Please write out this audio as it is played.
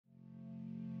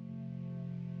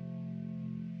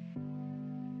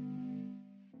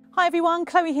Hi everyone,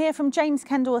 Chloe here from James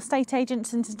Kendall Estate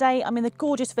Agents, and today I'm in the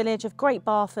gorgeous village of Great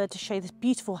Barford to show you this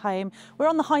beautiful home. We're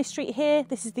on the high street here.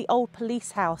 This is the old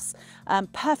police house,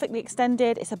 perfectly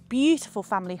extended. It's a beautiful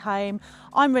family home.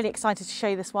 I'm really excited to show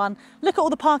you this one. Look at all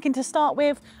the parking to start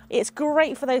with. It's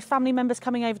great for those family members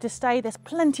coming over to stay. There's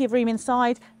plenty of room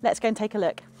inside. Let's go and take a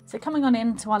look. So coming on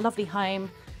into our lovely home,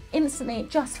 instantly it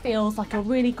just feels like a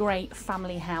really great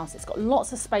family house. It's got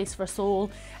lots of space for us all.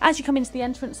 As you come into the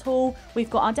entrance hall, we've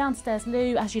got our downstairs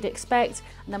loo as you'd expect,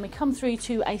 and then we come through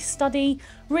to a study,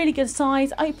 really good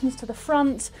size, opens to the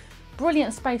front,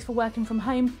 brilliant space for working from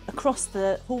home. Across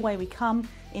the hallway we come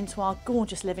into our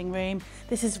gorgeous living room.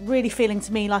 This is really feeling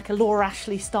to me like a Laura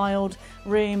Ashley styled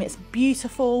room. It's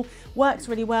beautiful, works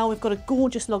really well. We've got a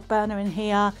gorgeous log burner in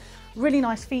here, really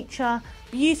nice feature,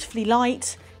 beautifully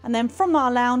light. And then from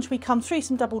our lounge, we come through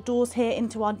some double doors here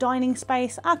into our dining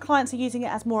space. Our clients are using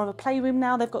it as more of a playroom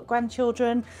now. They've got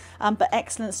grandchildren, but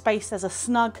excellent space. There's a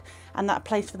snug and that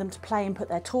place for them to play and put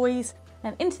their toys.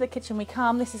 And into the kitchen we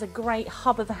come. This is a great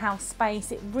hub of the house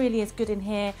space. It really is good in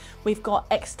here. We've got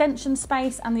extension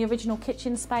space and the original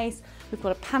kitchen space. We've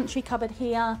got a pantry cupboard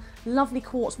here, lovely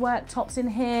quartz worktops in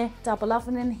here, double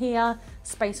oven in here,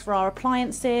 space for our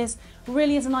appliances.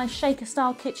 Really is a nice shaker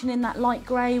style kitchen in that light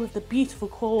grey with the beautiful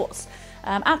quartz.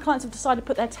 Our clients have decided to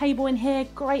put their table in here.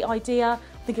 Great idea.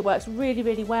 I think it works really,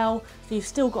 really well. So you've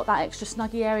still got that extra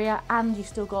snuggy area and you've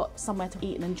still got somewhere to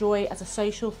eat and enjoy as a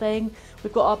social thing.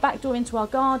 We've got our back door into our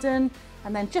garden,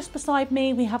 and then just beside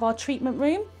me we have our treatment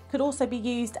room. Could also be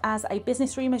used as a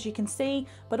business room, as you can see,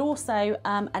 but also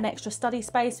an extra study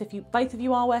space. If both of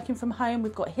you are working from home,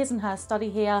 we've got his and her study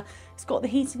here. It's got the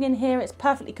heating in here. It's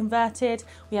perfectly converted.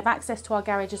 We have access to our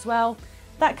garage as well.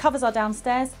 That covers our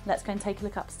downstairs. Let's go and take a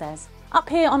look upstairs. Up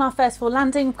here on our first floor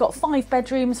landing, we've got 5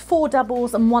 bedrooms, 4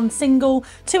 doubles and 1 single,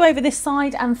 2 over this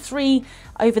side and 3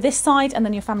 over this side, and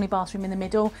then your family bathroom in the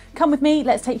middle. Come with me,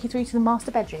 let's take you through to the master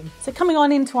bedroom. So coming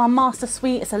on into our master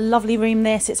suite, it's a lovely room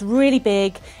this. It's really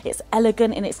big, it's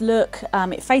elegant in its look,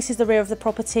 it faces the rear of the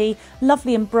property,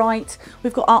 lovely and bright.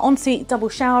 We've got our ensuite double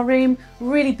shower room,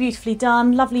 really beautifully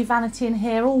done, lovely vanity in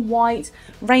here, all white,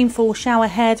 rainfall shower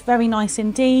head, very nice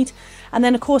indeed. And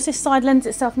then of course this side lends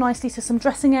itself nicely to some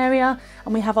dressing area,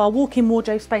 and we have our walk-in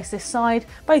wardrobe space this side,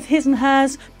 both his and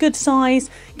hers, good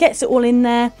size, gets it all in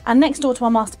there. And next door to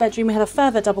our master bedroom we have a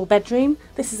further double bedroom.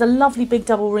 This is a lovely big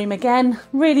double room again,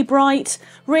 really bright,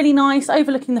 really nice,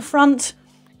 overlooking the front,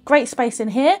 great space in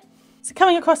here. So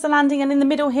coming across the landing, and in the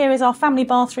middle here is our family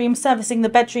bathroom servicing the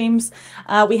bedrooms.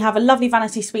 We have a lovely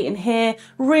vanity suite in here,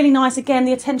 really nice. Again,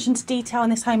 the attention to detail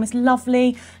in this home is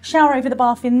lovely. Shower over the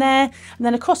bath in there, and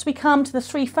then across we come to the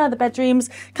 3 further bedrooms.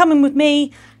 Coming with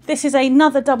me, this is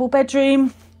another double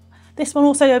bedroom. This one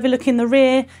also overlooking the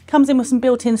rear, comes in with some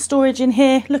built-in storage in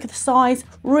here. Look at the size,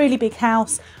 really big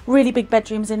house, really big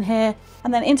bedrooms in here.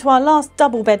 And then into our last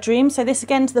double bedroom, so this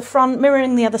again to the front,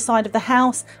 mirroring the other side of the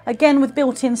house, again with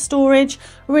built-in storage,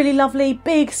 really lovely,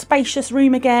 big, spacious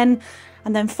room again.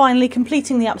 And then finally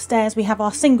completing the upstairs, we have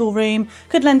our single room.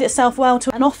 Could lend itself well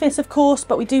to an office of course,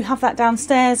 but we do have that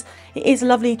downstairs. It is a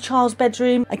lovely child's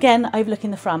bedroom, again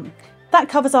overlooking the front. That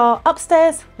covers our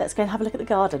upstairs. Let's go and have a look at the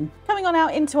garden. Coming on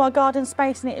out into our garden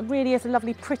space, and it really is a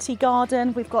lovely pretty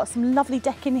garden. We've got some lovely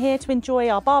decking here to enjoy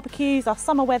our barbecues, our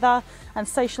summer weather, and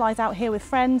socialise out here with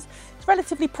friends. It's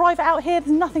relatively private out here.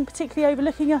 There's nothing particularly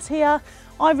overlooking us here.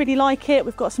 I really like it.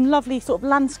 We've got some lovely sort of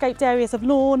landscaped areas of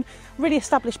lawn, really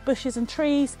established bushes and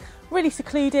trees, really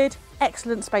secluded,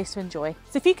 excellent space to enjoy.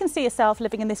 So if you can see yourself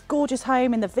living in this gorgeous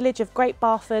home in the village of Great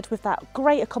Barford with that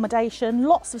great accommodation,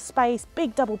 lots of space,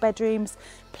 big double bedrooms,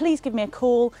 please give me a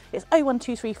call. It's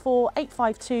 01234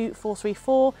 852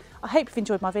 434. I hope you've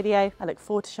enjoyed my video. I look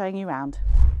forward to showing you around.